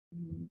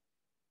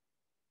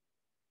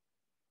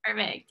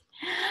Perfect.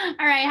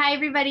 All right. Hi,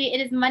 everybody.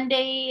 It is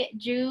Monday,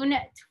 June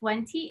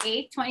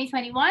 28th,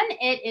 2021.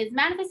 It is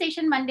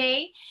Manifestation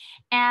Monday,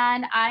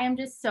 and I am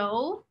just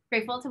so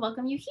grateful to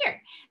welcome you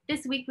here.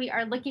 This week, we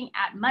are looking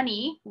at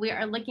money. We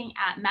are looking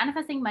at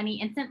manifesting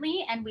money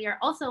instantly, and we are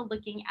also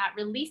looking at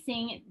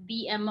releasing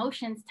the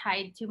emotions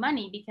tied to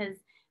money, because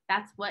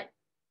that's what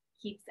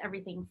keeps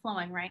everything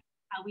flowing, right?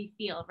 How we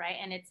feel, right?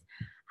 And it's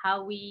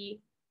how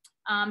we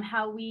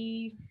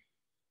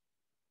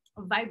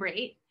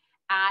vibrate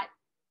at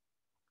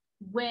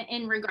when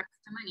in regards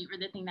to money or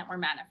the thing that we're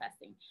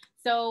manifesting.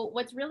 So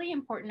what's really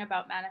important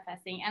about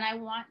manifesting, and I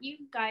want you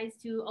guys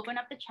to open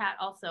up the chat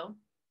also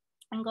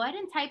and go ahead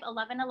and type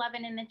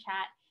 1111 in the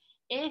chat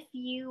if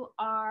you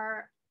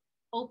are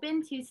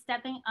open to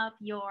stepping up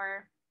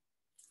your,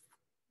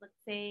 let's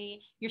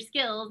say, your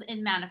skills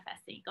in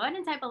manifesting. Go ahead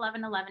and type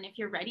 1111 if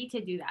you're ready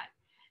to do that,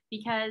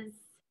 because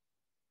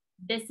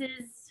this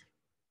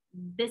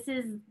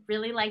is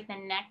really like the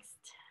next,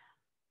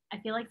 I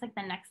feel like it's like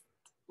the next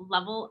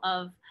level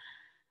of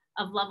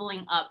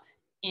leveling up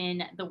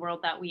in the world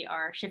that we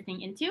are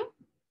shifting into,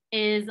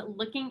 is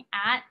looking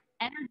at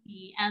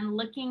energy and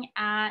looking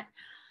at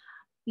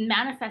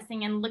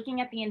manifesting and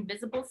looking at the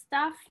invisible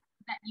stuff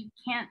that you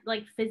can't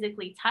like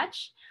physically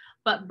touch,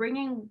 but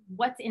bringing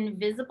what's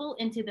invisible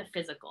into the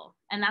physical.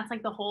 And that's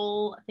like the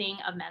whole thing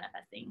of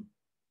manifesting.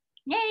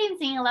 Yay, I'm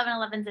seeing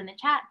 1111s in the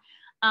chat.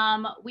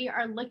 We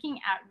are looking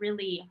at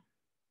really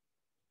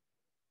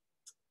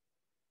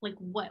like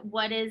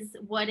what is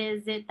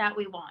it that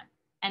we want.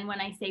 And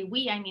when I say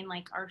we, I mean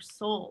like our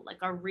soul, like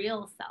our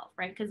real self,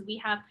 right? Because we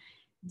have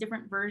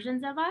different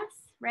versions of us,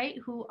 right,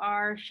 who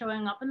are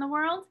showing up in the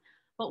world.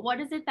 But what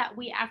is it that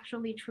we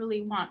actually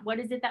truly want? What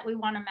is it that we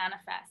want to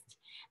manifest?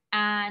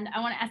 And I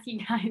want to ask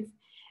you guys,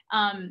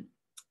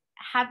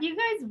 have you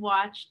guys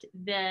watched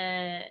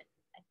the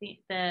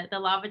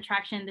Law of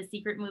Attraction, The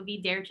Secret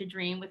movie, Dare to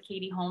Dream, with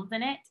Katie Holmes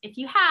in it? If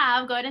you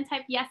have, go ahead and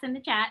type yes in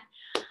the chat.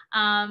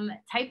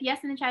 Type yes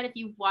in the chat if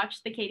you've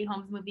watched the Katie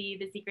Holmes movie,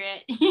 The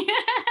Secret.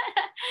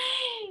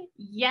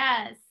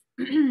 Yes.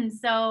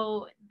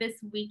 So this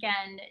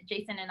weekend,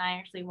 Jason and I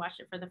actually watched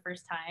it for the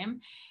first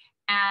time,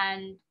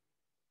 and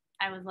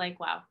I was like,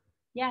 wow,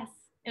 yes.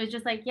 It was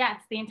just like,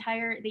 yes, the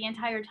entire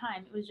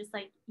time. It was just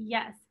like,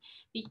 yes.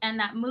 And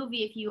that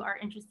movie, if you are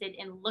interested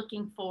in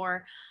looking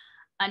for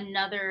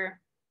another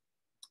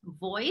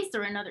voice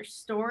or another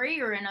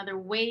story or another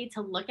way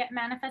to look at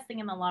manifesting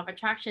in the law of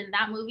attraction,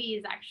 that movie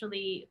is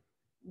actually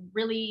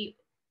really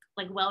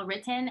like well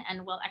written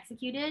and well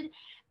executed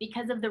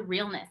because of the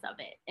realness of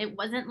it. It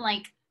wasn't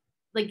like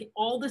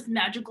all this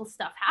magical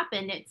stuff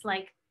happened. It's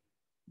like,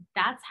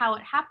 that's how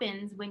it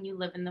happens when you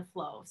live in the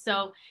flow.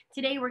 So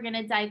today we're going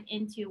to dive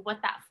into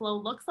what that flow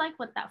looks like,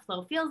 what that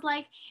flow feels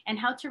like, and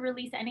how to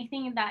release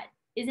anything that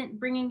isn't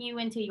bringing you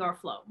into your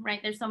flow,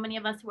 right? There's so many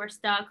of us who are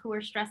stuck, who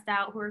are stressed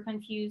out, who are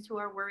confused, who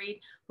are worried,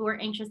 who are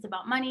anxious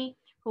about money,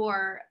 who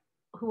are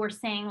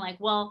saying like,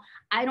 well,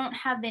 I don't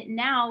have it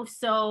now,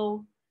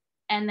 so,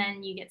 and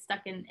then you get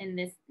stuck in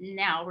this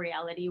now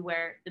reality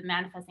where the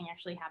manifesting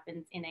actually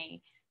happens in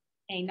a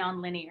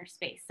non-linear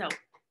space. So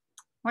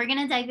we're going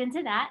to dive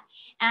into that.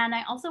 And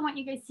I also want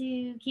you guys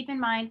to keep in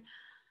mind,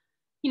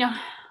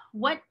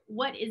 what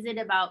is it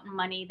about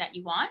money that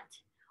you want?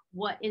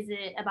 What is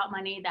it about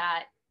money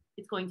that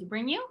it's going to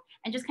bring you?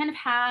 And just kind of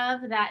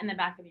have that in the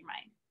back of your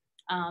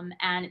mind.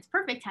 And it's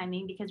perfect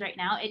timing because right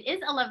now it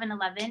is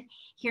 11:11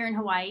 here in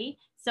Hawaii.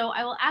 So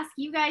I will ask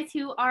you guys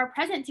who are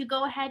present to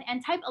go ahead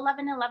and type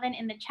 11:11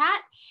 in the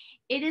chat.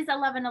 It is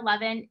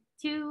 11:11.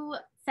 2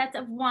 sets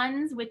of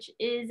ones, which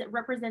is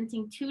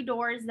representing 2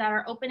 doors that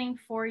are opening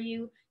for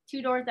you,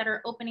 2 doors that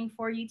are opening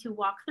for you to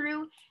walk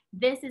through.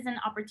 This is an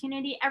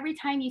opportunity. Every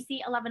time you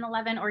see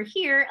 11:11 or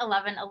hear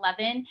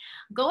 11:11,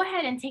 go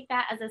ahead and take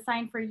that as a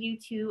sign for you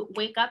to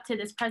wake up to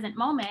this present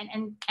moment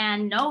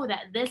and know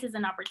that this is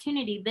an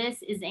opportunity.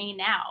 This is a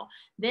now.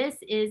 This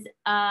is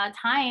a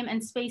time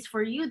and space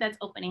for you that's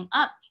opening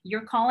up.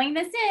 You're calling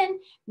this in.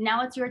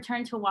 Now it's your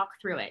turn to walk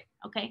through it.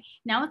 Okay.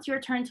 Now it's your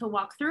turn to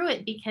walk through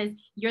it because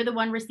you're the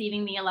one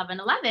receiving the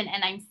 11:11,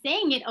 and I'm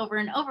saying it over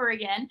and over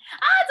again.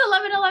 It's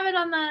 11:11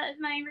 on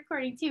my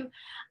recording too.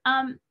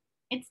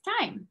 It's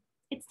time.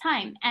 It's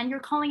time, and you're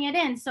calling it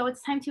in. So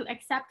it's time to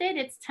accept it.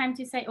 It's time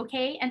to say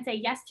okay and say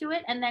yes to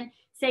it, and then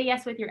say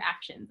yes with your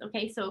actions.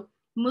 Okay. So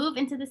move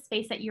into the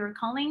space that you're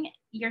calling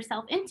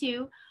yourself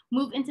into.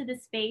 Move into the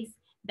space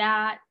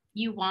that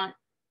you want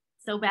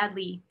so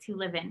badly to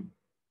live in.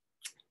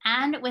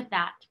 And with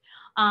that,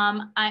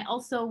 I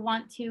also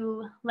want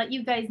to let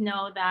you guys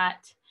know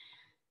that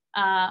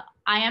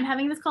I am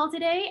having this call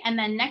today, and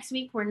then next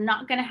week we're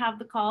not going to have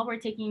the call. We're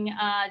taking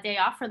a day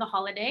off for the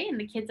holiday, and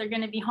the kids are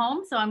going to be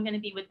home, so I'm going to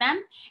be with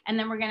them, and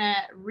then we're going to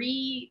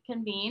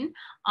reconvene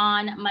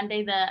on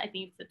Monday, I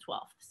think it's the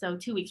 12th, so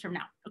 2 weeks from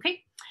now.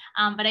 Okay.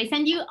 But I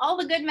send you all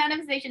the good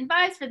manifestation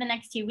vibes for the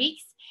next 2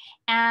 weeks.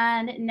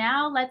 And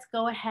now let's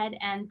go ahead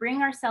and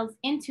bring ourselves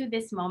into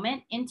this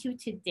moment, into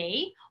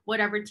today,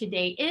 whatever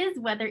today is,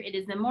 whether it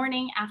is the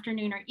morning,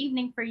 afternoon, or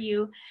evening for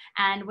you.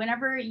 And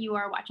whenever you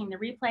are watching the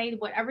replay,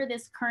 whatever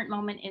this current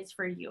moment is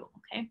for you,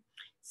 okay?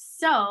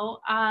 So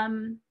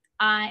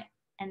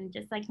and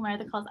just like my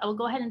other calls, I will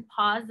go ahead and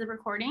pause the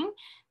recording.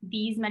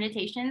 These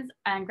meditations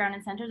and ground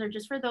and centers are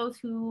just for those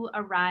who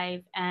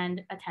arrive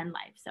and attend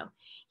live. So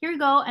here we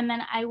go, and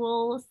then I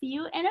will see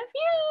you in a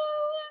few.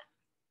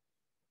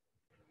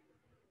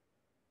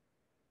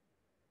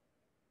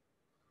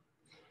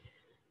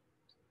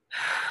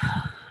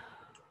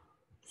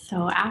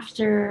 So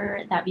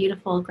after that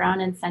beautiful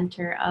ground and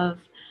center of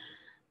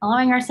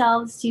allowing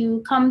ourselves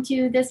to come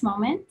to this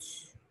moment,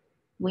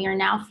 we are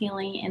now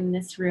feeling in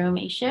this room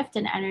a shift,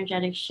 an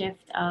energetic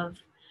shift of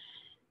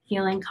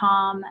feeling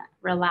calm,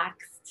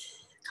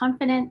 relaxed,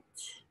 confident,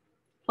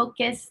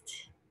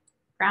 focused,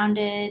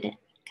 grounded,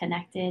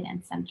 connected,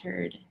 and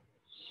centered,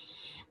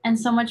 and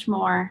so much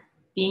more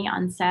being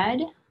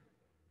unsaid,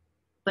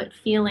 but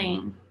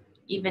feeling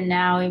even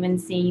now, even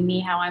seeing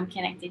me, how I'm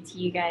connected to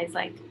you guys,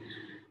 like,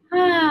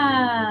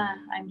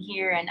 I'm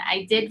here. And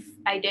I did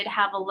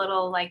have a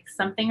little like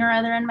something or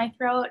other in my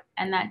throat,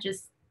 and that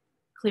just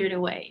cleared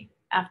away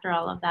after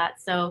all of that.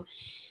 So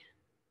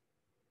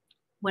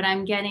what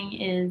I'm getting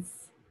is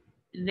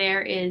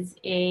there is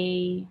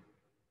a,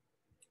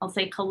 I'll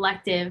say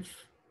collective,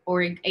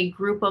 or a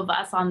group of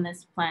us on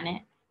this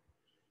planet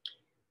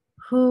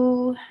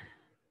who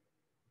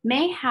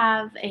may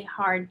have a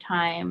hard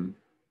time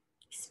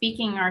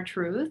speaking our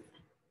truth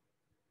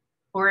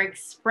or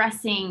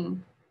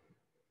expressing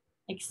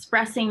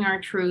our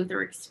truth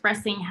or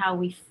expressing how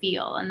we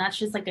feel. And that's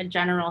just like a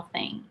general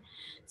thing.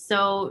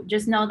 So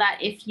just know that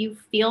if you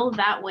feel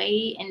that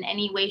way in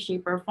any way,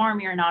 shape, or form,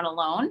 you're not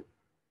alone.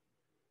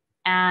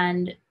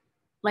 And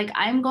like,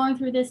 I'm going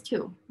through this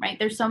too, right?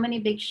 There's so many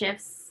big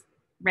shifts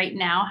right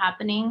now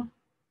happening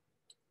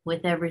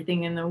with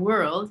everything in the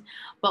world.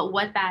 But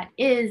what that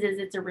is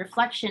it's a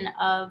reflection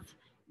of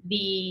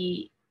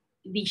the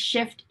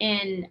shift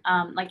in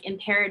like in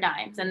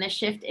paradigms, and the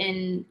shift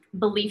in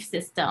belief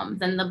systems,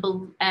 and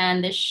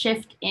the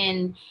shift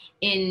in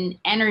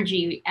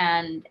energy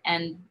and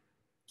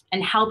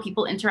how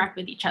people interact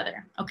with each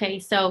other. Okay,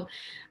 so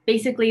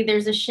basically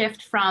there's a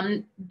shift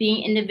from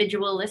being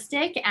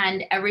individualistic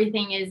and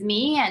everything is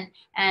me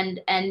and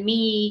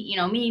me, you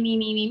know,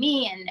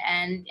 me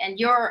and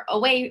you're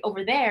away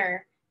over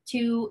there,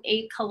 to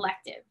a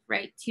collective,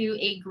 right? To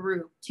a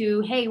group,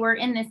 to, hey, we're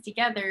in this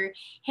together.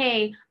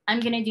 Hey, I'm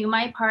going to do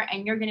my part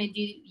and you're going to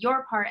do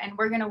your part, and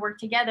we're going to work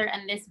together,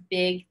 and this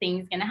big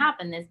thing's going to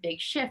happen, this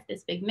big shift,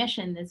 this big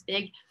mission, this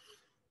big,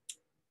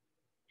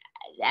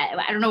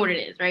 I don't know what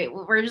it is, right?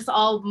 We're just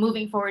all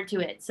moving forward to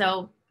it.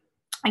 So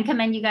I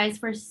commend you guys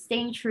for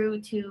staying true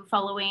to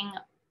following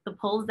the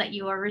pulls that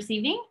you are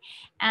receiving,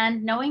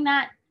 and knowing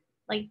that,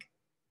 like,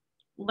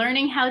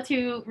 learning how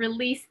to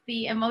release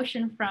the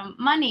emotion from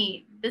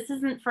money, this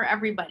isn't for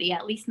everybody,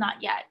 at least not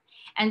yet.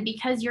 And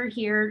because you're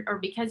here, or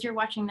because you're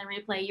watching the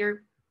replay,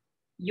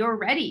 you're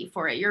ready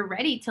for it. You're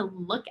ready to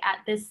look at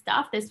this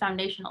stuff, this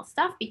foundational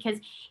stuff, because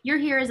you're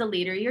here as a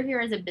leader, you're here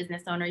as a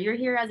business owner, you're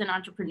here as an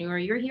entrepreneur,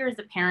 you're here as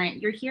a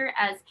parent, you're here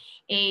as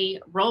a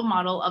role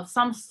model of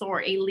some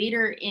sort, a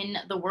leader in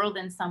the world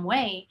in some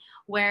way,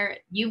 where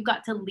you've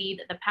got to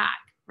lead the pack,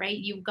 right?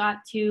 You've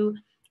got to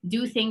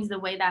do things the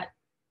way that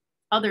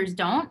others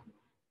don't,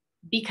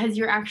 because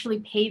you're actually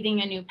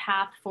paving a new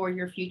path for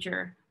your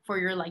future, for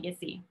your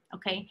legacy.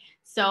 Okay,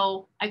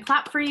 so I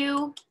clap for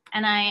you,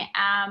 and I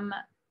am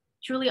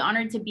truly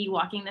honored to be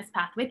walking this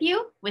path with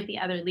you, with the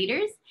other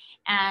leaders,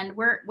 and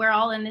we're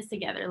all in this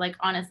together. Like,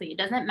 honestly, it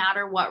doesn't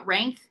matter what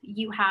rank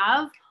you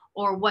have,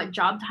 or what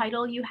job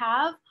title you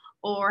have,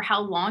 or how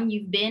long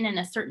you've been in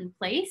a certain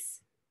place.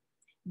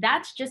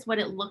 That's just what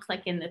it looks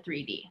like in the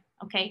 3D.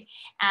 Okay,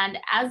 and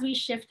as we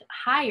shift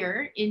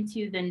higher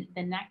into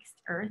the next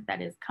earth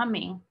that is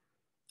coming,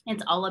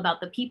 it's all about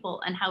the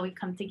people and how we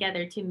come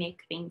together to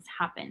make things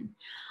happen.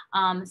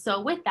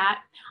 So with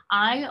that,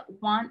 I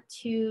want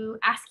to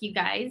ask you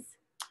guys,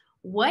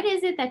 what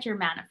is it that you're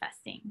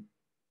manifesting?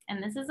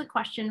 And this is a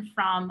question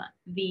from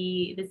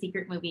the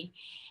Secret movie.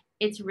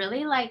 It's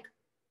really like,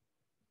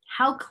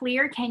 how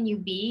clear can you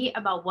be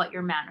about what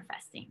you're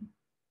manifesting?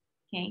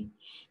 Okay,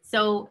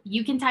 so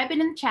you can type it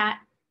in the chat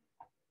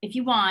if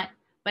you want,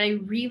 but I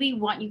really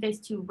want you guys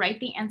to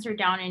write the answer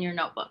down in your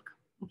notebook.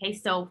 Okay,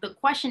 so the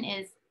question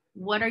is,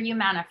 what are you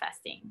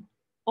manifesting?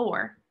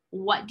 Or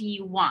what do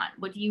you want?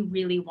 What do you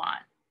really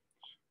want?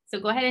 So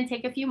go ahead and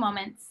take a few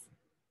moments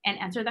and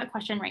answer that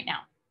question right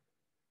now.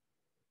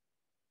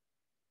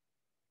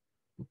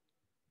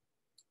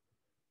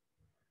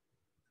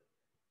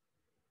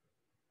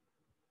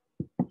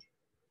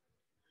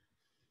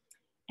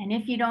 And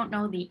if you don't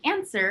know the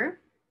answer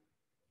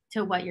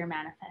to what you're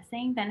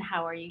manifesting, then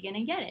how are you going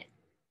to get it?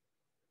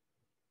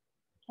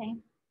 Okay,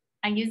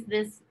 I use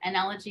this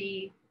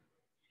analogy,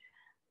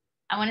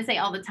 I want to say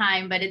all the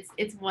time, but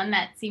it's one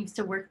that seems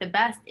to work the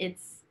best.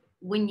 It's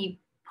when you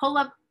pull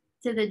up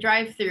to the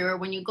drive-through or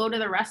when you go to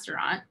the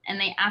restaurant and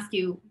they ask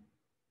you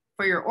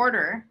for your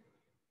order,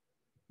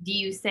 do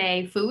you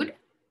say food?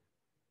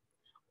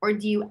 Or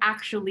do you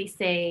actually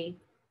say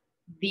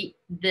the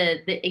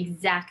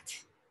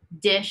exact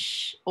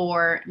dish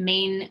or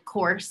main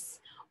course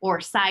or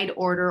side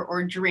order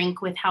or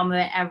drink with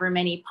however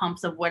many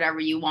pumps of whatever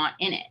you want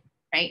in it,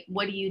 right?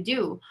 What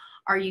do?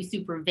 Are you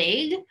super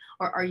vague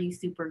or are you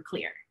super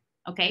clear?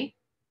 Okay.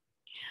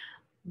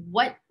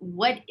 What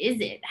is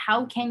it?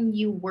 How can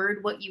you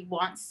word what you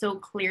want so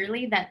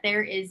clearly that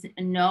there is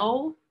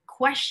no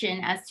question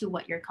as to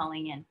what you're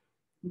calling in?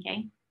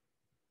 Okay.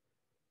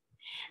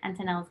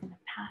 Antonella's going to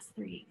pass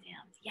 3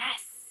 exams.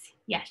 Yes.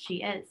 Yes,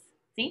 she is.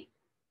 See?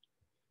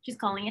 She's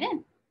calling it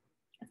in.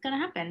 It's going to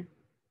happen.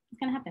 It's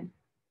going to happen.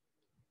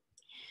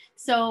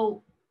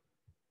 So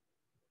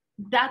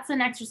that's an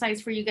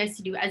exercise for you guys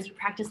to do as you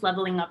practice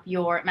leveling up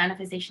your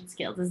manifestation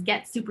skills, is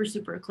get super,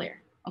 super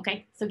clear.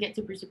 Okay, so get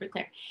super, super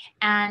clear.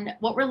 And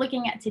what we're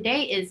looking at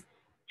today is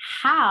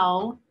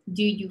how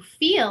do you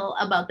feel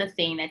about the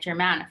thing that you're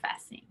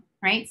manifesting,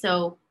 right?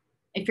 So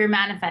if you're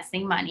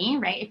manifesting money,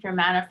 right? If you're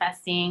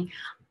manifesting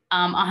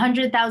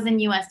 100,000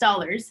 US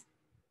dollars,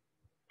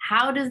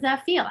 how does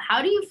that feel?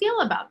 How do you feel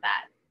about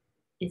that?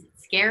 Is it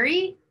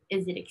scary?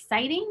 Is it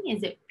exciting?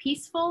 Is it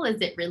peaceful? Is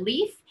it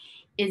relief?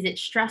 Is it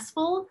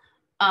stressful?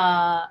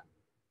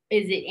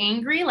 Is it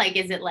angry? Like,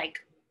 is it like,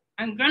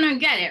 I'm gonna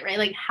get it, right?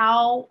 Like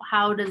how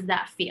does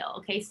that feel?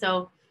 Okay,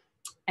 so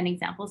an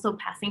example, so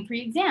passing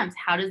 3 exams,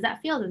 how does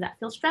that feel? Does that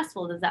feel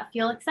stressful? Does that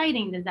feel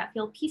exciting? Does that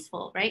feel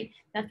peaceful, right?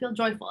 Does that feel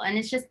joyful? And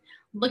it's just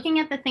looking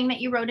at the thing that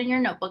you wrote in your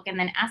notebook and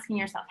then asking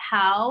yourself,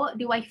 how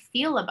do I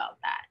feel about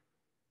that?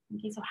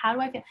 Okay, so how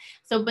do I feel?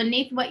 So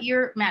beneath what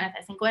you're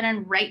manifesting, go ahead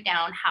and write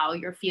down how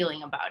you're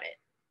feeling about it.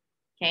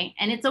 Okay,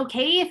 and it's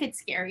okay if it's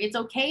scary. It's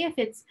okay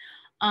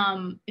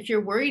if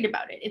you're worried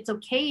about it. It's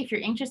okay if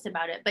you're anxious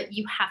about it, but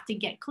you have to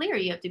get clear.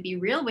 You have to be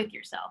real with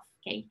yourself.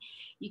 Okay,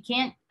 you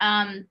can't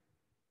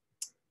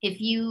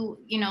if you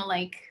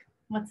like,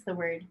 what's the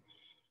word?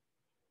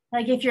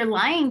 Like if you're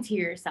lying to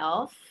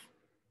yourself,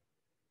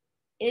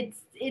 it's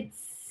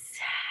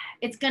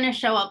gonna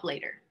show up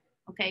later.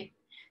 Okay,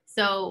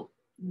 so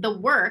the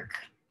work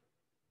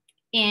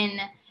in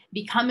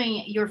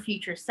becoming your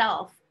future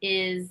self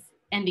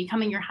and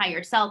becoming your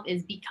higher self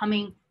is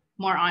becoming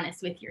more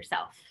honest with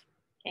yourself.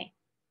 Okay.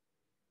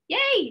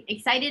 Yay,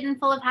 excited and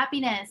full of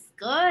happiness.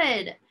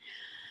 Good.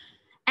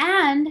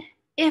 And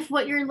if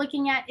what you're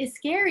looking at is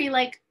scary,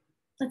 like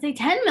let's say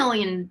 $10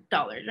 million,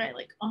 right?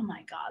 Like, oh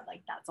my God,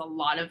 like that's a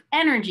lot of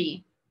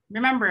energy.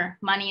 Remember,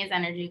 money is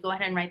energy. Go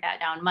ahead and write that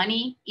down.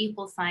 Money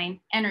equals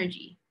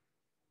energy.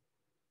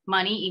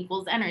 Money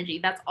equals energy.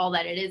 That's all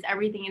that it is.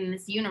 Everything in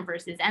this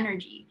universe is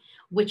energy,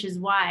 which is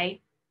why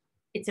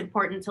it's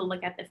important to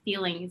look at the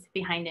feelings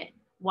behind it.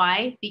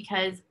 Why?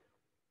 Because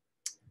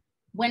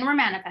when we're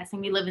manifesting,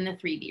 we live in the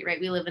 3D, right?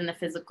 We live in the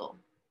physical.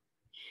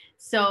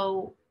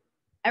 So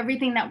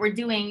everything that we're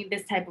doing,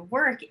 this type of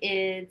work,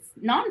 is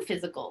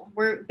non-physical.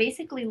 We're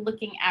basically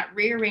looking at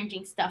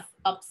rearranging stuff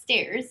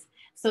upstairs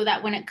so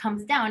that when it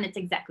comes down, it's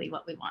exactly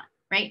what we want,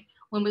 right?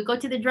 When we go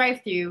to the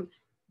drive-through,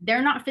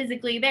 they're not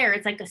physically there.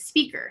 It's like a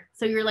speaker.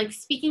 So you're like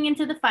speaking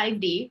into the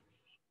 5D,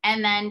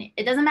 and then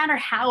it doesn't matter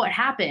how it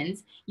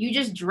happens. You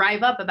just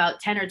drive up about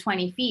 10 or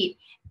 20 feet,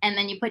 and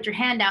then you put your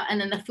hand out,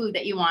 and then the food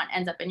that you want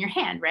ends up in your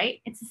hand,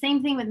 right? It's the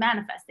same thing with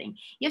manifesting.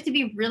 You have to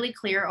be really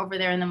clear over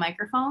there in the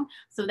microphone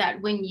so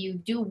that when you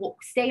do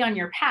stay on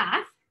your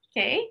path,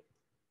 okay?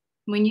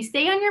 When you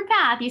stay on your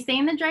path, you stay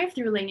in the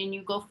drive-through lane and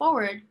you go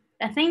forward,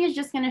 that thing is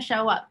just gonna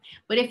show up.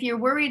 But if you're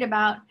worried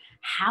about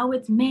how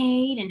it's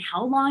made and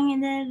how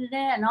long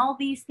and all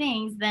these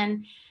things,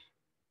 then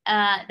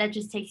that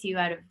just takes you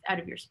out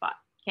of your spot,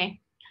 okay?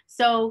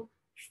 So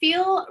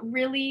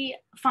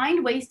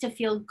find ways to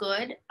feel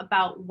good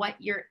about what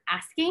you're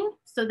asking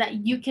so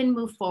that you can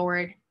move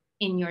forward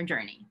in your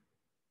journey.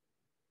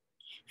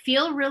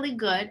 Feel really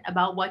good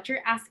about what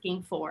you're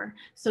asking for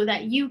so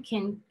that you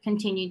can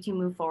continue to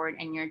move forward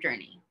in your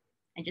journey.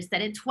 I just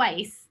said it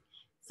twice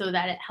so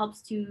that it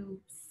helps to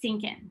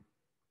sink in.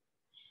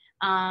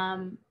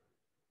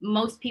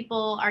 Most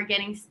people are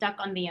getting stuck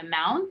on the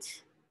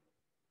amount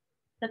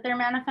that they're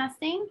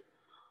manifesting,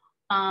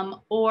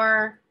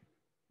 or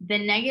the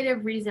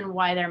negative reason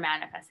why they're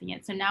manifesting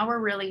it. So now we're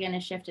really going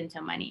to shift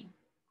into money.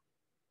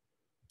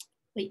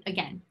 But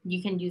again,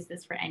 you can use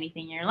this for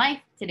anything in your life.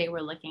 Today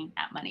we're looking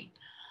at money.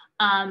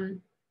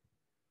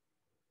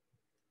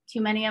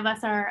 Too many of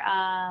us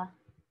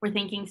we're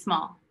thinking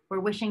small, we're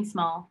wishing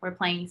small, we're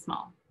playing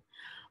small.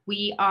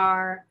 We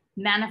are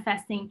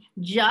manifesting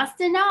just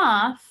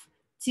enough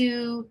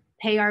to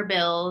pay our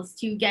bills,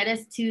 to get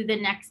us to the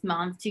next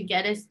month, to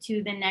get us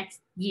to the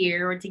next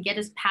year, or to get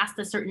us past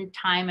a certain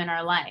time in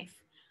our life.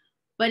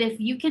 But if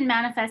you can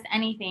manifest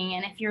anything,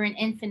 and if you're an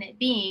infinite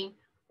being,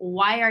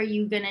 why are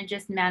you gonna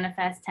just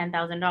manifest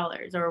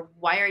 $10,000? Or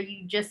why are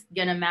you just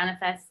gonna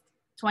manifest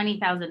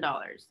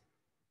 $20,000?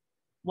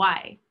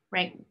 Why,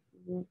 right?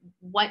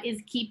 What is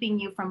keeping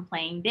you from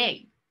playing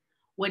big?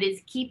 What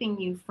is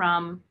keeping you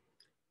from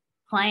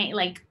playing,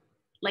 like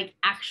like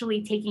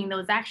actually taking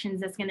those actions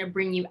that's going to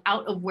bring you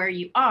out of where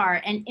you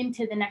are and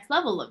into the next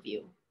level of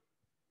you.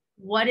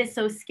 What is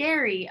so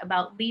scary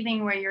about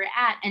leaving where you're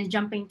at and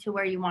jumping to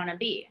where you want to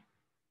be?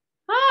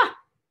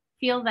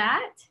 Feel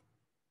that?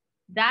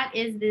 That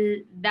is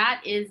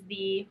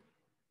the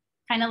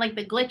kind of like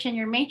the glitch in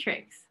your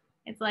matrix.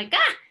 It's like,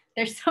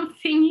 there's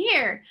something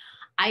here.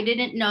 I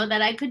didn't know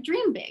that I could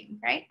dream big,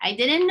 right? I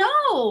didn't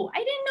know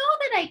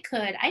that I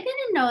could. I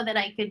didn't know that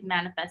I could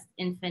manifest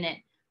infinite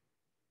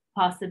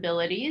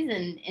possibilities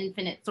and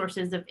infinite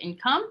sources of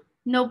income.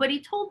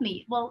 Nobody told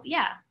me. Well,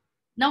 yeah,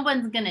 no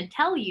one's going to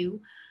tell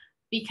you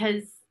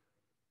because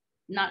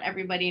not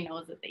everybody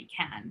knows that they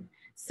can.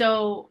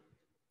 So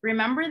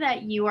remember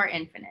that you are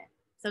infinite.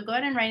 So go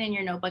ahead and write in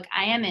your notebook,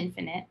 I am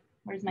infinite.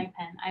 Where's my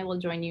pen? I will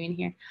join you in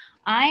here.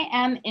 I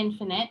am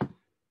infinite.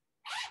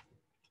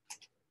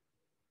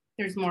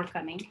 There's more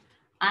coming.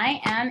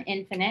 I am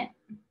infinite.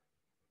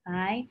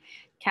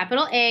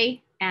 Capital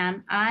A,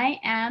 am. I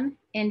am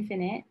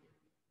infinite.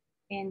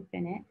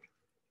 Infinite.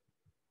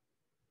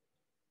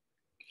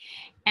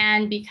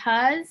 And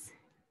because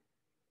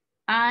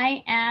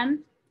I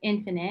am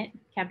infinite,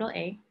 capital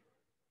A,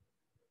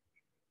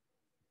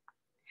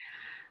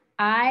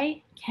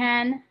 I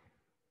can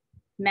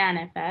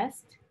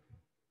manifest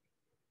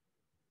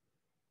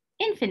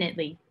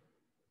infinitely.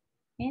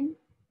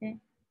 Infinitely.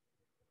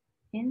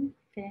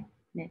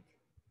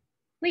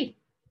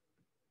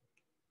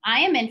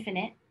 I am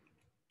infinite.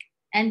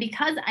 And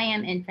because I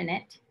am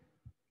infinite,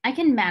 I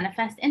can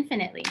manifest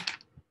infinitely.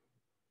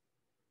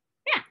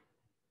 Yeah.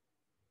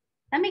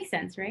 That makes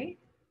sense, right?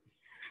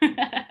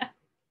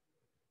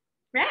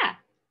 Yeah.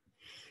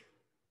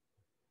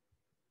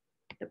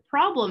 The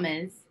problem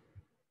is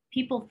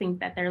people think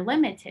that they're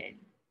limited.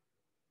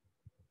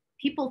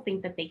 People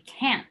think that they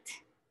can't.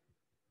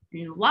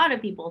 And a lot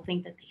of people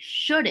think that they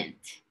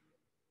shouldn't.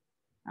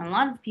 And a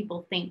lot of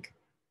people think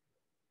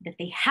that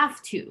they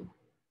have to.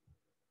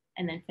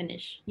 And then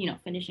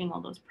finishing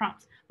all those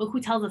prompts. But who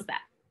tells us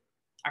that?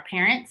 Our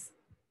parents,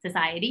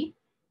 society,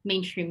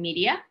 mainstream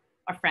media,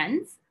 our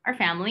friends, our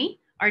family,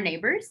 our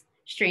neighbors,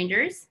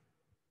 strangers,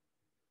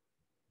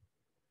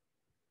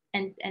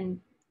 and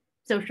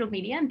social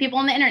media and people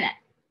on the internet.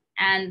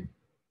 And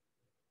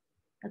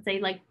let's say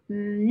like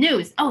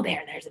news. Oh,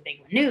 there's a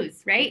big one,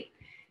 news, right?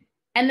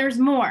 And there's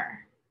more.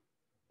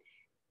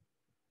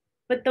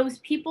 But those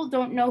people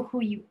don't know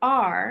who you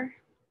are,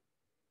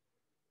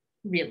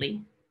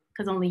 really,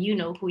 because only you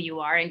know who you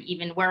are, and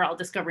even we're all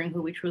discovering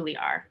who we truly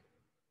are.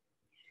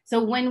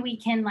 So when we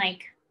can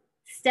like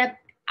step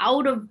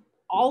out of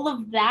all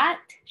of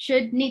that,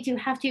 should, need to,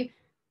 have to,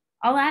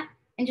 all that,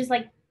 and just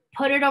like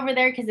put it over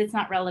there because it's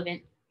not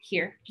relevant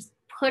here. Just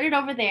put it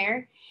over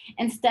there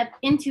and step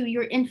into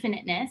your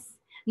infiniteness,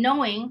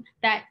 knowing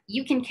that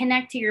you can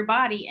connect to your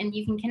body and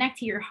you can connect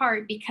to your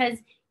heart because,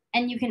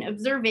 and you can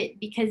observe it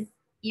because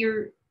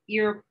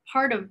you're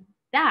part of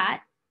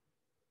that,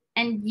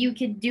 and you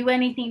could do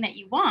anything that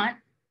you want.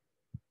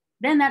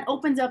 Then that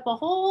opens up a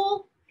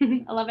whole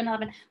 11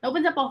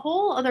 opens up a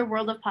whole other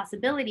world of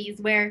possibilities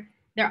where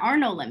there are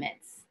no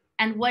limits.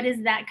 And what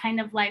is that kind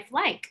of life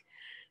like?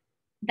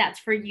 That's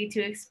for you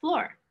to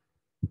explore.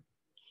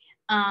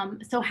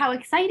 So how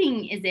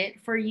exciting is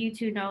it for you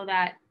to know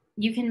that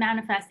you can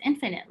manifest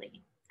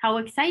infinitely? How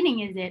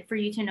exciting is it for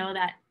you to know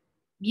that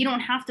you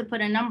don't have to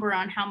put a number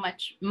on how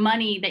much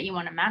money that you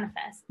want to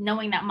manifest,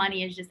 knowing that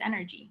money is just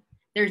energy.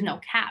 There's no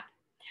cap.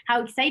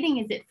 How exciting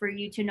is it for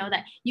you to know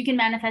that you can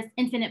manifest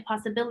infinite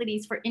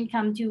possibilities for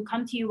income to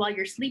come to you while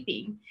you're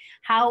sleeping?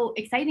 How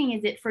exciting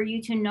is it for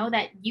you to know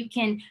that you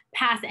can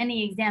pass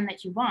any exam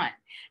that you want?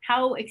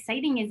 How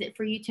exciting is it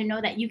for you to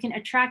know that you can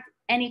attract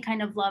any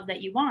kind of love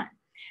that you want?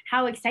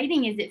 How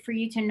exciting is it for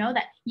you to know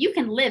that you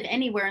can live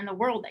anywhere in the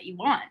world that you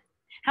want?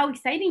 How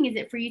exciting is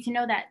it for you to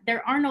know that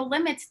there are no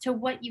limits to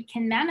what you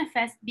can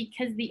manifest,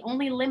 because the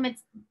only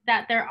limits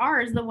that there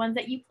are is the ones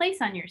that you place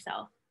on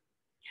yourself?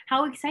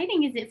 How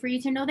exciting is it for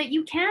you to know that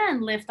you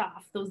can lift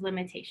off those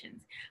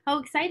limitations? How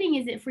exciting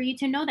is it for you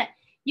to know that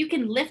you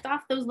can lift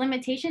off those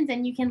limitations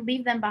and you can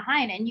leave them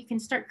behind and you can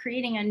start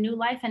creating a new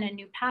life and a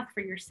new path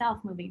for yourself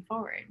moving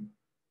forward?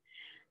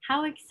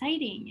 How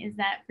exciting is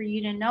that for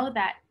you to know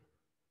that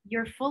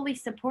you're fully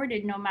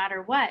supported no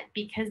matter what,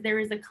 because there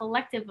is a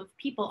collective of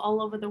people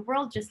all over the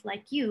world just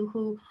like you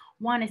who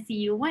want to see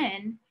you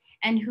win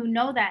and who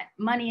know that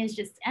money is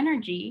just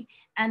energy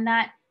and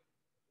that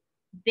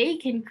they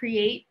can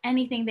create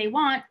anything they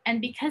want,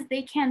 and because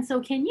they can, so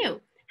can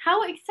you.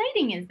 How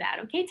exciting is that?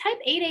 Okay, type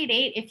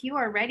 888 if you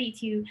are ready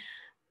to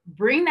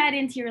bring that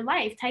into your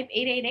life. Type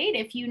 888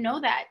 if you know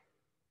that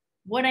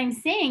what I'm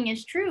saying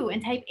is true,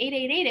 and type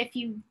 888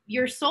 if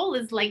your soul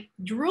is like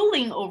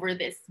drooling over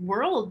this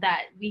world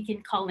that we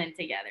can call in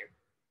together.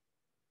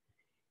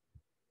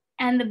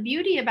 And the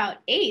beauty about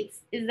eights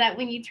is that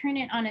when you turn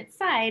it on its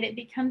side, it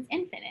becomes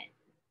infinite.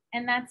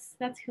 And that's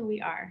who we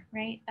are,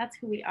 right? That's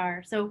who we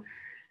are. So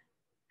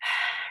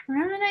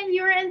remember that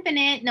you're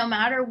infinite, no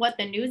matter what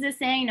the news is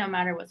saying, no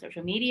matter what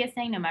social media is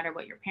saying, no matter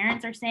what your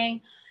parents are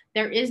saying.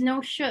 There is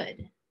no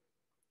should.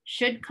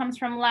 Should comes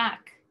from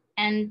lack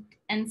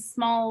and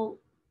smallness,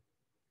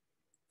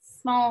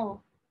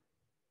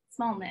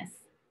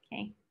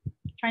 okay?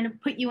 Trying to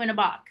put you in a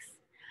box.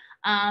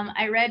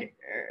 I read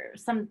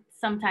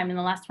sometime in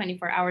the last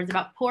 24 hours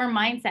about poor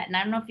mindset. And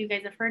I don't know if you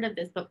guys have heard of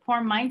this, but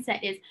poor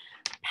mindset is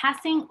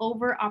passing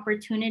over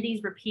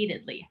opportunities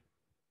repeatedly.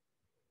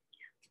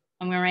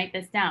 I'm going to write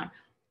this down.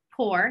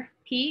 Poor,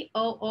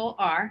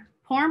 P-O-O-R,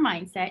 poor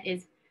mindset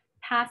is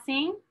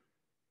passing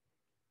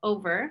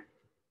over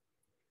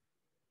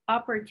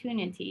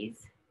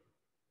opportunities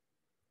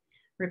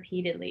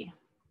repeatedly.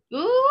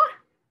 Ooh,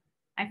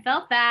 I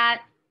felt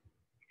that.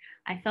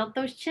 I felt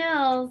those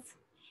chills.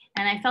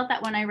 And I felt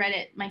that when I read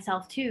it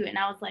myself too. And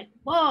I was like,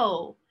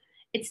 whoa,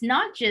 it's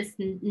not just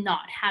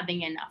not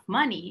having enough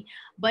money,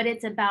 but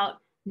it's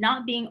about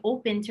not being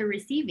open to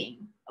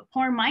receiving. A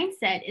poor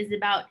mindset is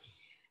about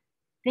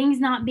things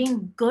not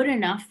being good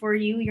enough for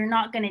you. You're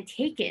not going to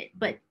take it.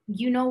 But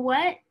you know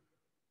what?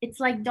 It's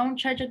like, don't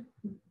judge a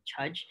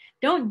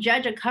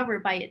cover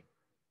by it.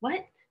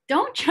 What?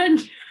 Don't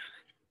judge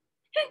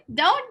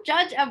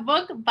a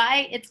book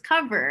by its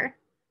cover,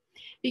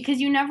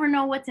 because you never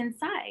know what's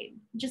inside.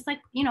 Just like,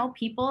 you know,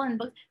 people and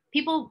books,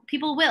 people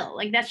will,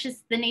 like, that's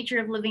just the nature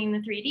of living in the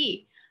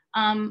 3D.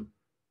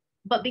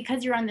 But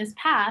because you're on this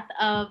path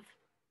of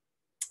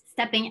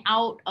stepping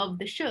out of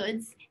the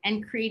shoulds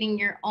and creating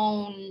your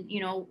own,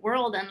 you know,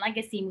 world and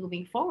legacy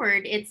moving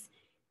forward, it's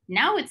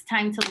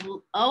time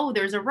to, oh,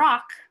 there's a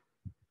rock.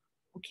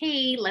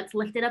 Okay, let's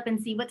lift it up and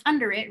see what's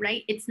under it,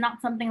 right? It's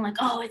not something like,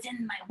 oh, it's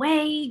in my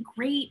way,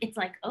 great. It's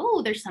like,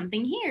 oh, there's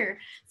something here.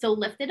 So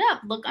lift it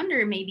up, look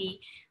under, maybe,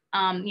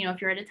 you know,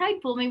 if you're at a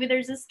tide pool, maybe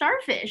there's a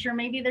starfish, or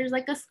maybe there's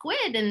like a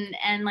squid,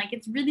 and like,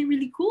 it's really,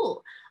 really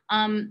cool.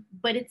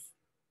 But it's,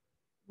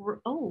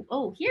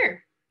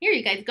 here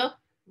you guys go.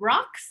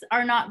 Rocks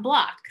are not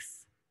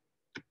blocks.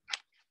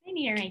 I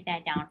need to write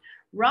that down.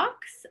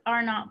 Rocks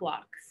are not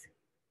blocks.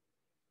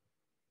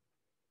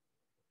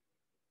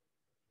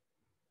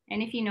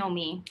 And if you know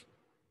me,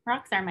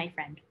 rocks are my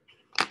friend.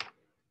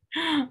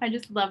 I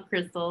just love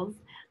crystals.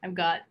 I've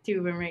got 2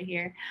 of them right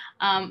here.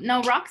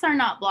 No, rocks are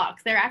not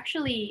blocks. They're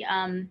actually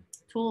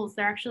tools.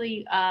 They're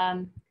actually,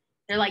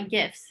 they're like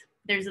gifts.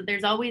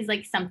 There's always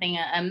like something,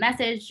 a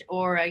message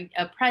or a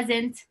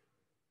present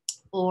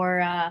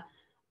or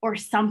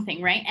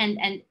something, right?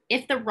 And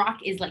if the rock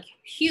is like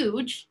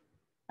huge,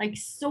 like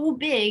so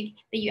big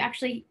that you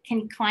actually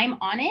can climb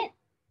on it,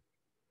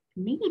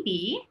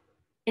 maybe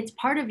it's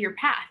part of your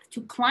path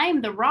to climb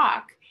the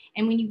rock.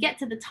 And when you get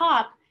to the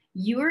top,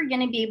 you're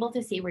going to be able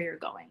to see where you're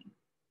going.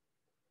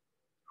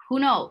 Who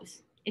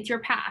knows? It's your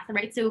path,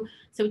 right? So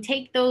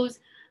take those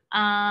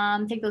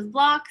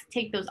blocks,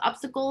 take those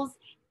obstacles,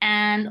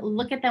 and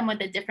look at them with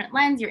a different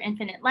lens, your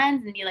infinite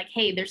lens, and be like,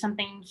 hey, there's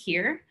something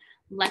here.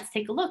 Let's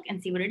take a look and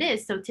see what it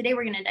is. So today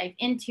we're going to dive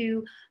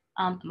into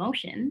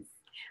emotions,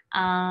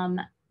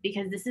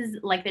 because this is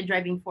like the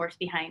driving force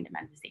behind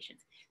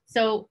manifestations.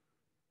 So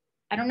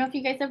I don't know if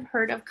you guys have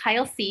heard of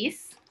Kyle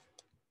Cease,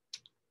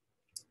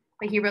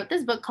 but he wrote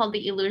this book called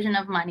The Illusion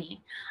of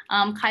Money.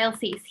 Kyle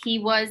Cease, he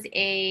was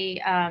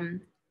a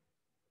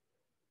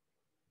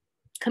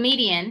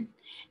comedian,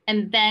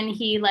 and then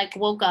he like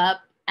woke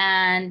up,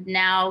 and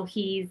now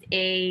he's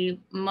a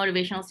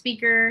motivational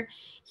speaker.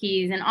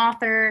 He's an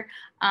author.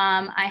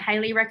 I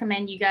highly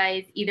recommend you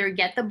guys either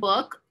get the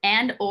book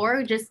and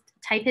or just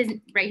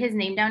write his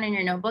name down in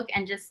your notebook,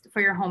 and just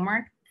for your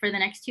homework for the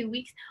next 2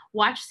 weeks,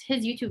 watch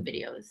his YouTube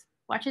videos.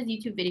 Watch his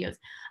YouTube videos.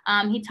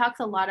 He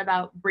talks a lot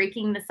about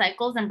breaking the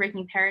cycles and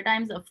breaking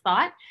paradigms of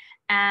thought,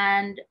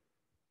 and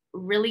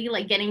really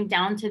like getting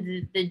down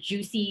to the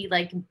juicy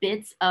like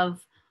bits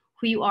of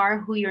who you are,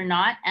 who you're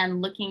not,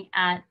 and looking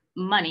at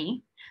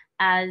money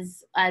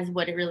as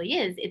what it really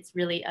is. It's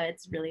really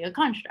a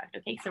construct.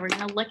 Okay, so we're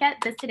gonna look at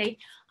this today.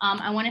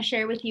 I want to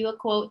share with you a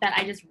quote that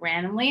I just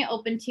randomly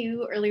opened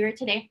to earlier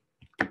today,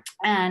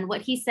 and what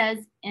he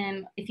says.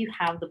 If you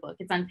have the book,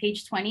 it's on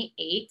page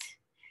 28.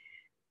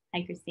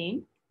 Hi,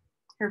 Christine.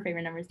 Her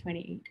favorite number is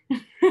 28.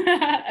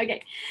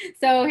 Okay,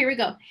 so here we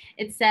go.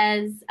 It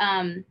says,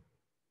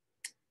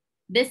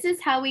 this is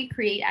how we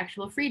create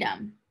actual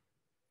freedom.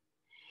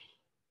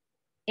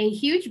 A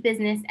huge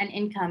business and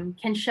income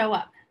can show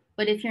up,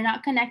 but if you're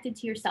not connected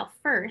to yourself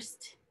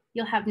first,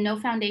 you'll have no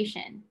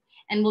foundation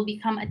and will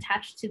become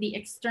attached to the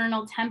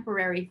external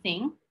temporary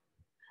thing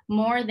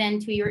more than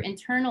to your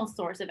internal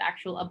source of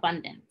actual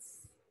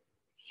abundance.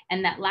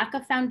 And that lack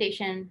of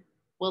foundation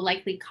will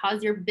likely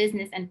cause your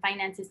business and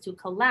finances to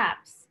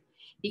collapse,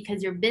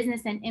 because your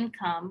business and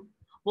income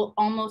will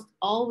almost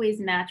always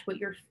match what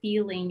you're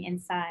feeling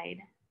inside.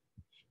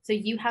 So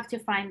you have to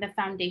find the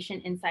foundation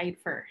inside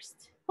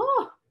first.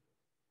 Oh,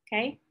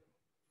 okay.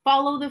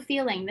 Follow the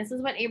feeling. This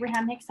is what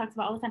Abraham Hicks talks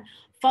about all the time.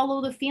 Follow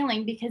the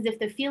feeling, because if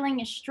the feeling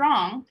is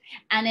strong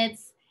and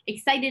it's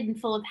excited and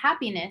full of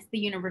happiness, the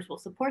universe will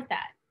support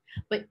that.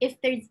 But if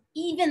there's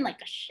even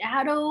like a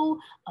shadow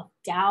of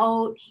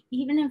doubt,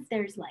 even if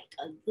there's like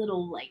a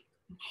little like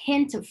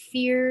hint of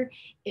fear,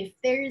 if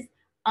there's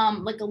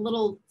like a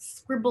little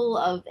scribble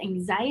of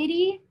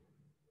anxiety,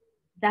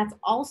 that's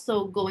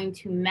also going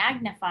to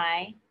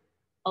magnify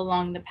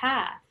along the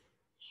path.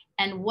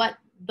 And what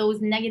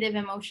those negative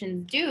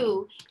emotions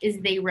do is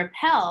they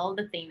repel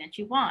the thing that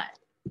you want.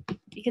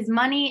 Because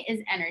money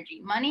is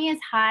energy. Money is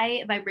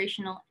high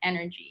vibrational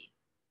energy.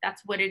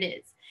 That's what it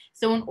is.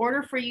 So in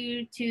order for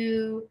you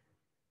to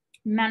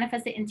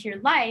manifest it into your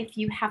life,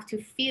 you have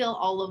to feel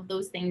all of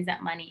those things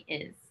that money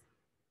is.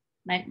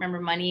 Remember,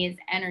 money is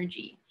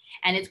energy,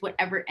 and it's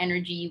whatever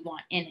energy you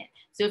want in it.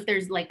 So if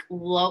there's like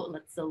low,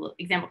 let's say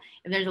example,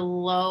 if there's a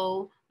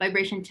low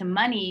vibration to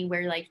money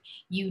where like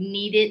you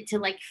need it to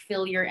like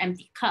fill your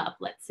empty cup,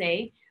 let's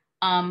say,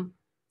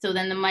 so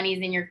then the money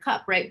is in your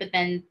cup, right? But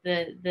then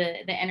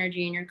the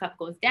energy in your cup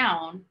goes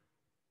down,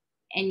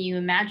 and you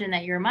imagine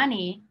that your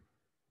money,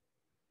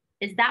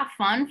 is that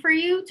fun for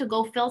you to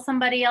go fill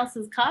somebody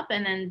else's cup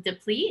and then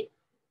deplete?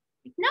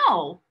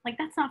 No, like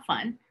that's not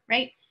fun,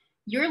 right?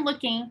 You're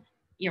looking,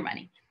 your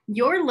money,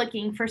 you're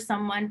looking for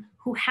someone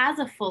who has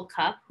a full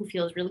cup, who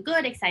feels really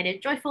good,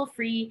 excited, joyful,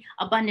 free,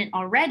 abundant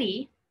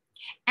already,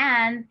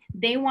 and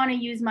they want to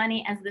use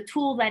money as the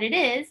tool that it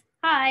is.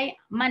 Hi,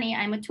 money,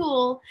 I'm a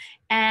tool.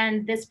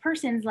 And this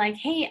person's like,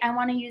 hey, I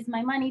want to use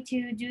my money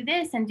to do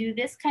this and do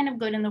this kind of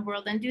good in the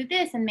world and do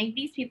this and make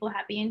these people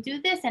happy and do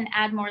this and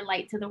add more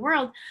light to the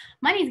world.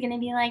 Money's going to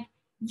be like,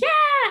 yeah,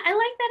 I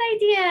like that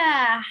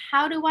idea.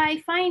 How do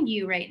I find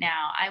you right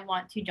now? I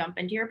want to jump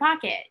into your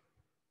pocket.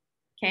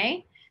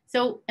 Okay.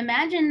 So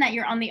imagine that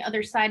you're on the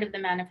other side of the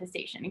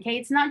manifestation. Okay.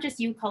 It's not just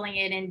you calling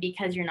it in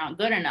because you're not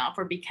good enough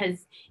or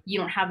because you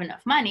don't have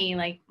enough money.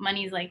 Like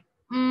money's like,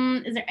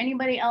 is there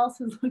anybody else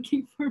who's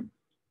looking for me?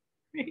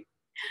 Right?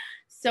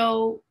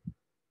 So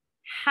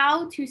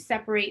how to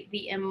separate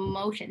the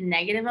emotion,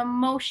 negative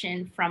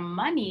emotion from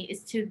money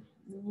is to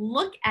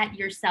look at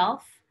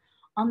yourself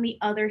on the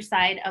other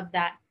side of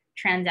that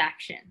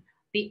transaction,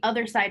 the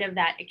other side of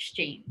that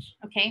exchange.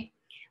 Okay.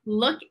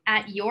 Look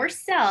at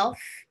yourself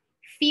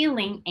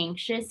feeling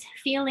anxious,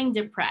 feeling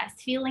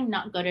depressed, feeling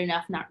not good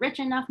enough, not rich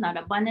enough, not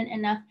abundant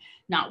enough,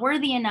 not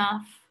worthy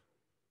enough.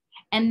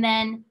 And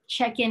then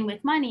check in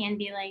with money and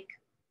be like,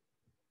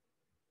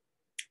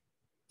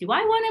 do I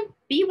want to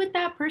be with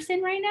that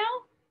person right now?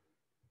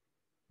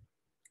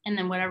 And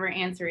then whatever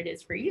answer it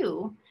is for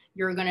you,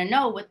 you're going to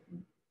know what,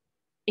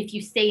 if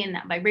you stay in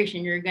that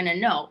vibration, you're going to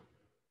know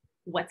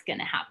what's going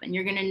to happen.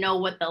 You're going to know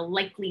what the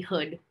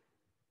likelihood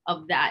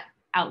of that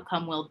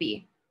outcome will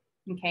be.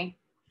 Okay.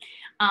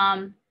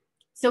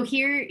 So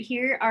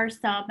here are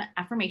some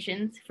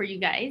affirmations for you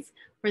guys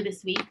for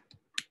this week.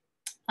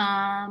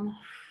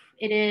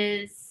 It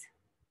is,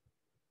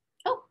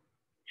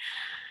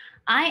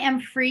 I am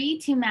free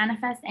to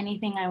manifest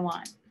anything I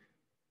want.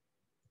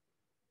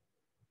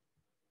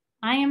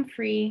 I am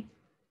free,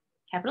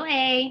 capital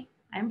A,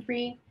 I'm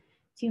free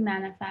to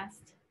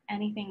manifest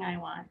anything I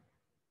want.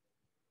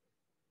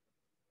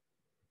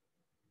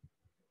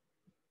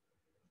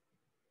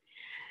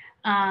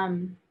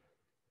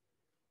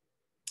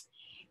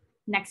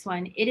 Next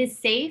one, it is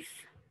safe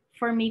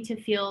for me to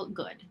feel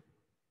good.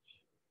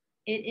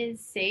 It is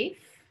safe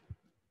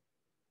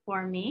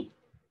for me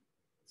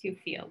to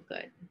feel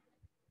good.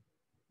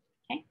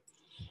 Okay.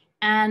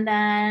 And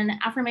then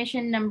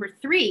affirmation number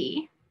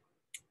 3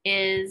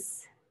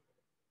 is,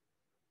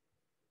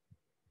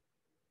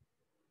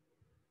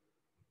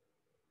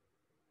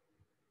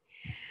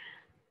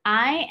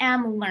 I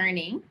am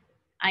learning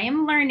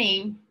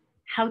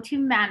how to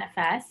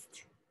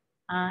manifest.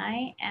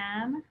 I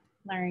am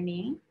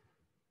learning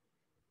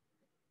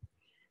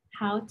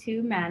how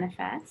to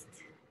manifest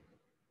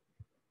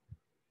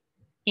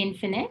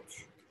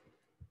infinite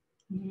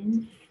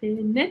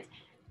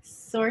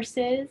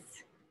sources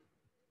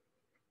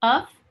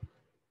of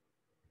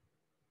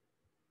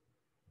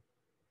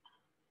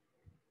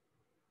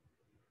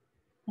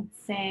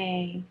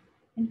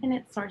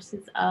infinite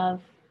sources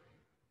of,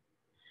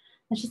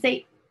 let's just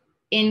say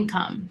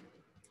income.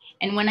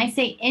 And when I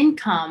say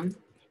income,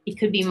 it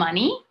could be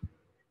money,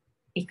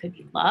 it could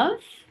be love,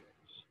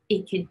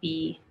 it could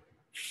be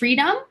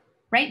freedom,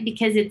 right?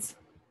 Because it's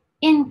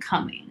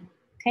incoming.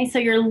 Okay, so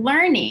you're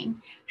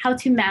learning how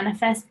to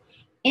manifest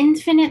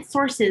infinite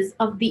sources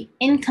of the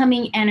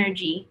incoming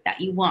energy that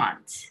you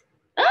want.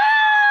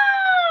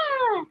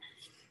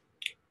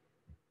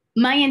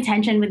 My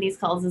intention with these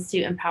calls is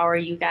to empower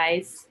you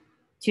guys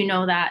to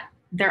know that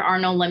there are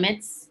no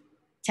limits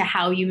to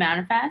how you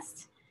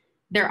manifest.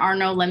 There are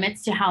no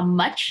limits to how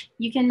much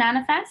you can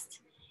manifest.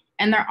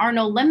 And there are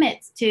no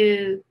limits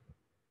to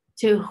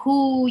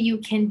who you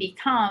can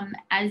become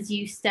as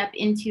you step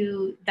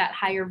into that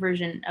higher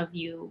version of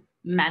you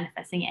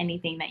manifesting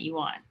anything that you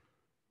want.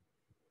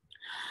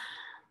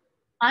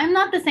 I'm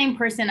not the same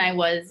person I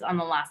was on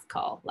the last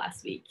call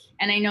last week.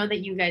 And I know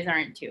that you guys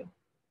aren't too.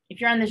 If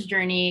you're on this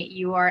journey,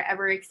 you are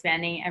ever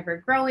expanding,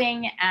 ever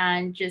growing,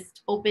 and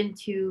just open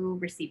to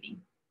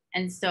receiving.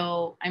 And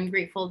so I'm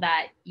grateful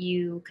that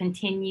you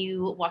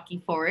continue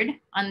walking forward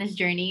on this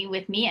journey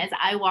with me as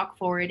I walk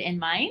forward in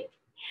mine.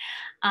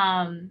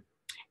 And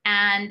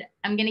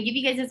I'm going to give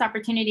you guys this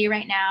opportunity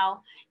right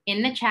now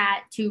in the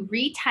chat to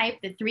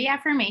retype the 3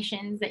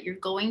 affirmations that you're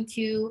going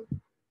to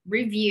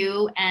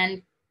review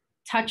and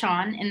touch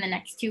on in the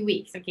next 2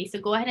 weeks. Okay, so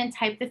go ahead and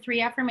type the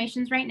 3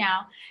 affirmations right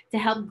now to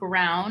help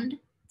ground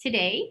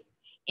today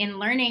in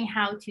learning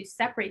how to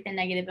separate the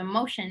negative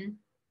emotion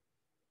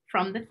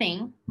from the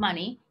thing,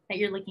 money, that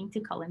you're looking to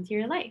call into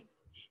your life.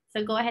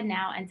 So go ahead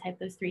now and type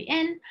those 3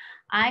 in.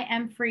 I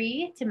am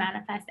free to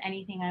manifest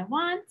anything I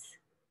want.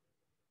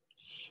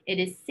 It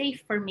is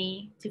safe for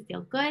me to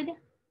feel good.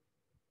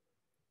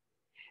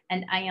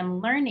 And I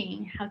am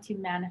learning how to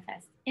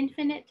manifest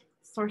infinite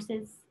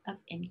sources of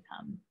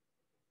income.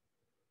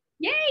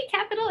 Yay,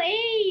 capital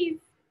A's.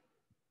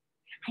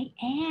 I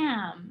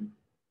am.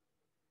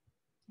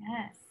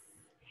 Yes.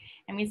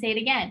 I'm going to say it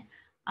again.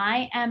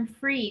 I am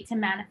free to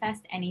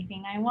manifest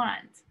anything I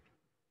want.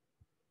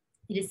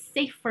 It is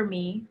safe for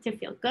me to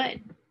feel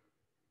good.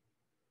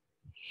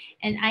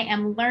 And I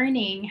am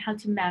learning how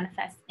to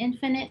manifest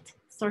infinite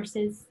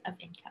sources of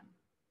income.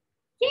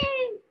 Yay!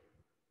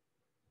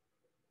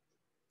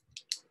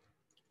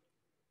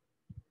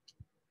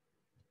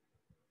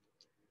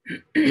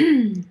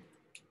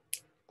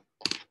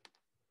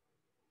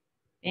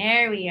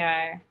 There we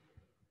are.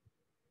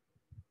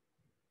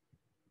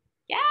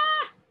 Yeah.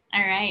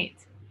 All right.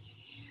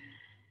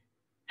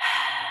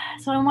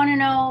 So I want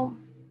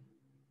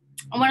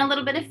a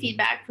little bit of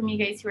feedback from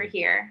you guys who are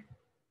here.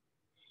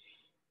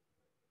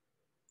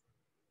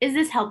 Is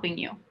this helping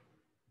you?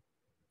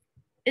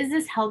 Is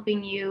this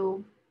helping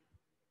you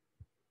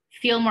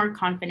feel more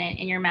confident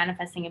in your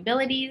manifesting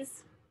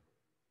abilities?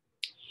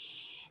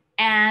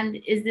 And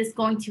is this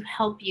going to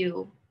help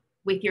you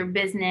with your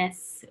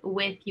business,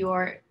 with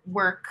your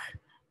work,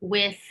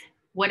 with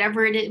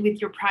whatever it is,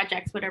 with your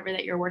projects, whatever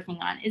that you're working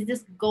on? Is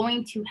this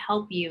going to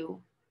help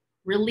you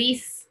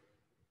release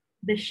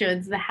the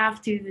shoulds, the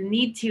have tos, the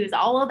need tos,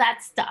 all of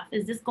that stuff?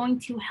 Is this going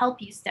to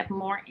help you step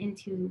more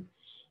into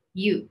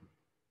you?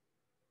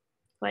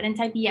 Go ahead and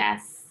type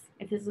yes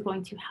if this is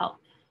going to help.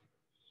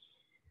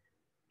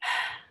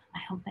 I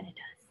hope that it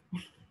does.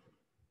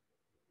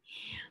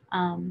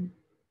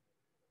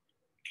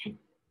 Okay.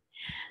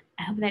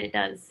 I hope that it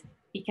does,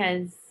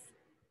 because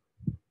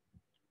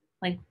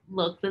like,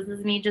 look, this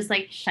is me just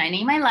like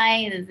shining my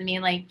light. This is me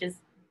like just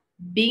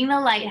being the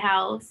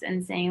lighthouse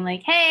and saying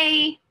like,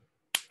 hey,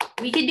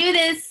 we can do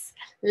this.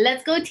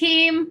 Let's go,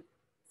 team.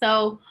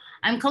 So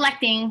I'm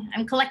collecting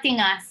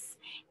us.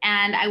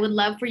 And I would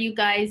love for you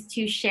guys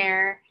to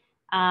share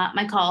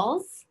my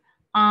calls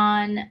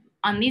on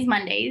these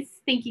Mondays.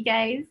 Thank you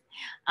guys.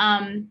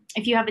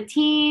 If you have a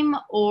team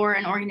or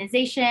an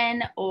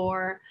organization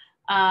or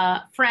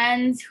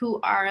friends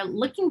who are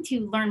looking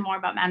to learn more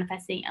about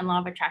manifesting and law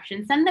of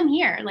attraction, send them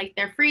here. Like,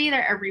 they're free,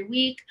 they're every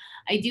week.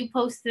 I do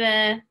post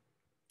the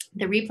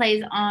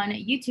replays on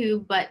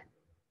YouTube, but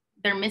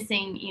they're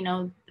missing, you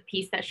know, the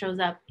piece that shows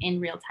up in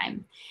real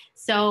time.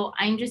 So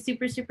I'm just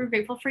super, super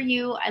grateful for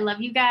you. I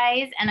love you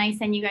guys, and I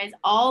send you guys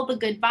all the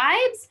good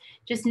vibes.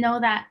 Just know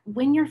that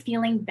when you're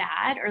feeling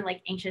bad or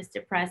like anxious,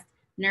 depressed,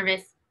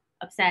 nervous,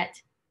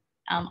 upset,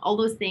 all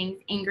those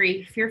things,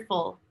 angry,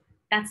 fearful,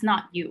 that's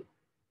not you.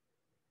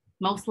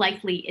 Most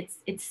likely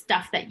it's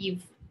stuff that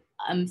you've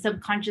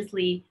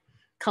subconsciously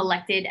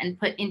collected and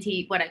put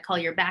into what I call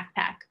your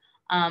backpack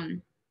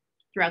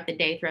throughout the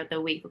day, throughout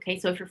the week. Okay,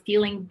 so if you're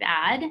feeling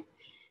bad,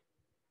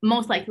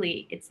 most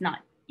likely it's not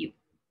you.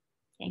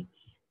 Okay,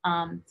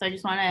 so I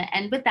just want to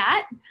end with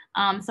that.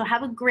 So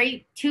have a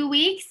great 2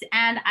 weeks,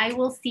 and I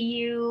will see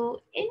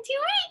you in 2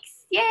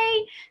 weeks.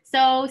 Yay!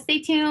 So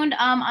stay tuned.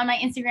 On my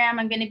Instagram,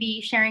 I'm going to be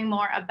sharing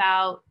more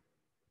about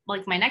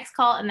like my next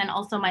call and then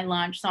also my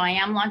launch. So I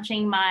am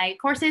launching my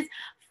courses.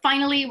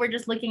 Finally, we're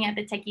just looking at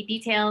the techie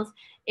details.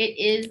 It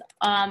is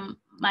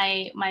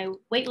my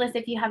waitlist.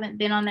 If you haven't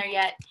been on there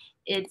yet,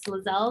 it's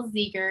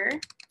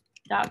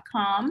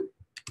lazellezeger.com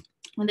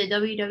with a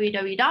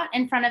www dot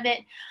in front of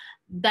it.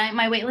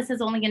 My waitlist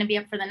is only going to be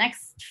up for the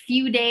next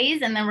few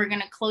days, and then we're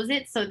going to close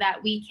it so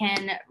that we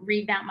can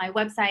revamp my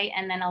website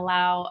and then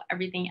allow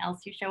everything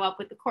else to show up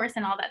with the course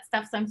and all that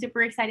stuff. So I'm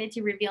super excited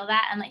to reveal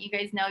that and let you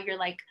guys know you're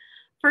like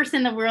first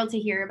in the world to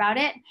hear about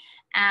it.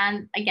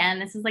 And again,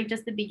 this is like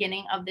just the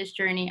beginning of this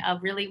journey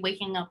of really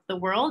waking up the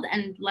world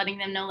and letting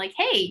them know like,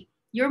 hey,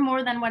 you're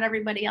more than what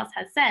everybody else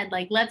has said.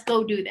 Like, let's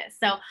go do this.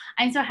 So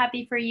I'm so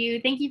happy for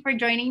you. Thank you for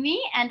joining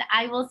me, and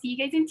I will see you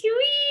guys in 2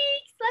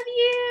 weeks. Love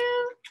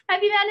you.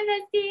 Happy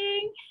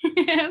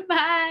manifesting.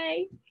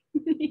 Bye.